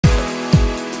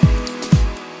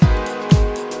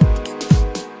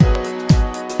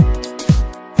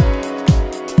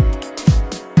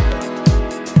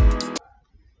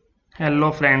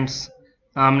Hello friends,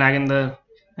 I'm Nagendra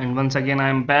and once again I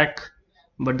am back.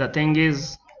 But the thing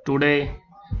is, today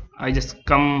I just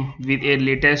come with a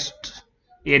latest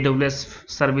AWS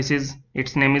services.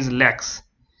 Its name is Lex.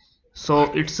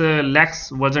 So it's a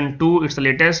Lex version 2. It's the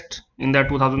latest in the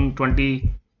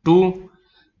 2022.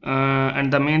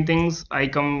 And the main things I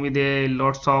come with a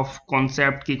lots of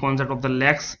key concept of the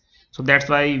Lex. So that's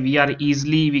why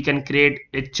we can create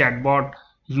a chatbot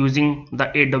using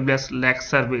the AWS Lex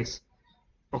service.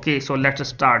 Okay, so let's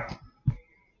start.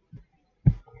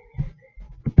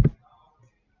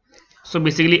 So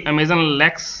basically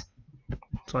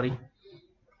sorry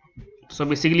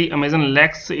Amazon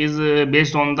Lex is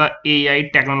based on the AI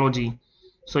technology.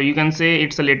 So you can say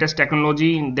it's the latest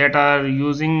technology which are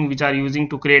using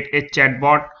to create a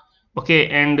chatbot. Okay,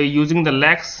 and using the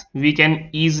Lex we can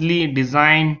easily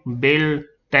design, build,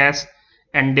 test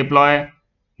and deploy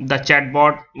the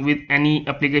chatbot with any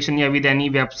application, yeah, with any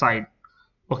website.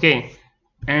 Okay,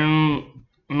 and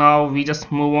now we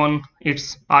just move on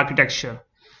its architecture.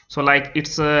 So like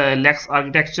it's a Lex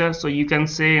architecture, so you can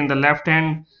say in the left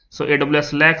hand, so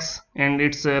AWS Lex, and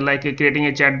it's creating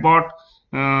a chatbot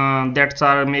that's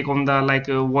are make on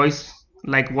the voice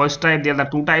type. There are the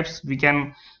two types we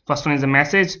can. First one is the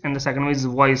message and the second one is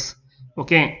voice.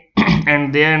 Okay,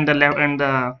 and there in the left and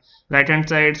the right hand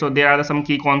side, so there are some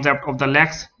key concept of the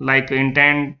Lex like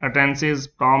intent, utterances,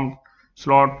 prompt,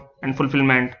 slot and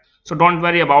fulfillment. So don't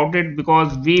worry about it,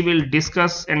 because we will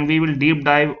discuss and we will deep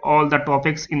dive all the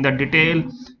topics in the detail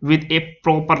with a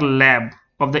proper lab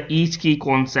of the each key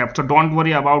concept. So don't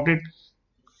worry about it.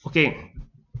 Okay,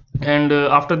 and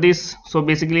after this, so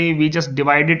basically we just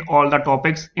divided all the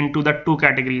topics into the two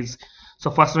categories. So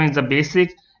first one is the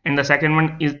basic and the second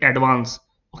one is advanced.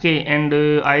 Okay, and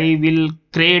I will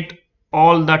create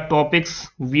all the topics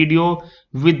video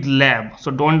with lab,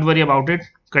 so don't worry about it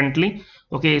currently.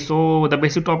 Okay, so the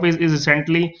basic topic is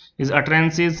essentially is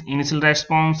utterances, initial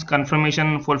response,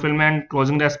 confirmation, fulfillment,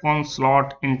 closing response,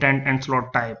 slot, intent and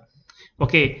slot type.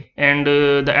 Okay, and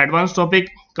the advanced topic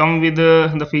come with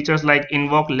the features like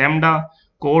invoke lambda,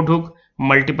 code hook,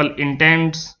 multiple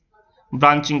intents,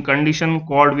 branching condition,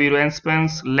 code view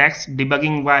instance, Lex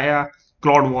debugging via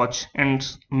CloudWatch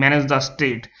and manage the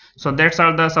state. So that's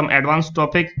are the some advanced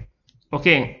topic.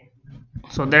 Okay,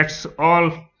 so that's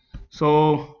all.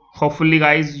 So hopefully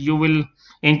guys you will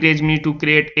encourage me to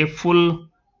create a full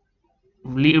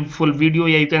video.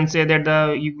 Yeah, you can say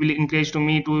that you will encourage to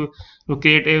me to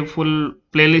create a full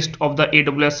playlist of the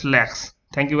AWS Lex.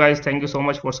 Thank you guys, thank you so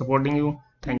much for supporting you.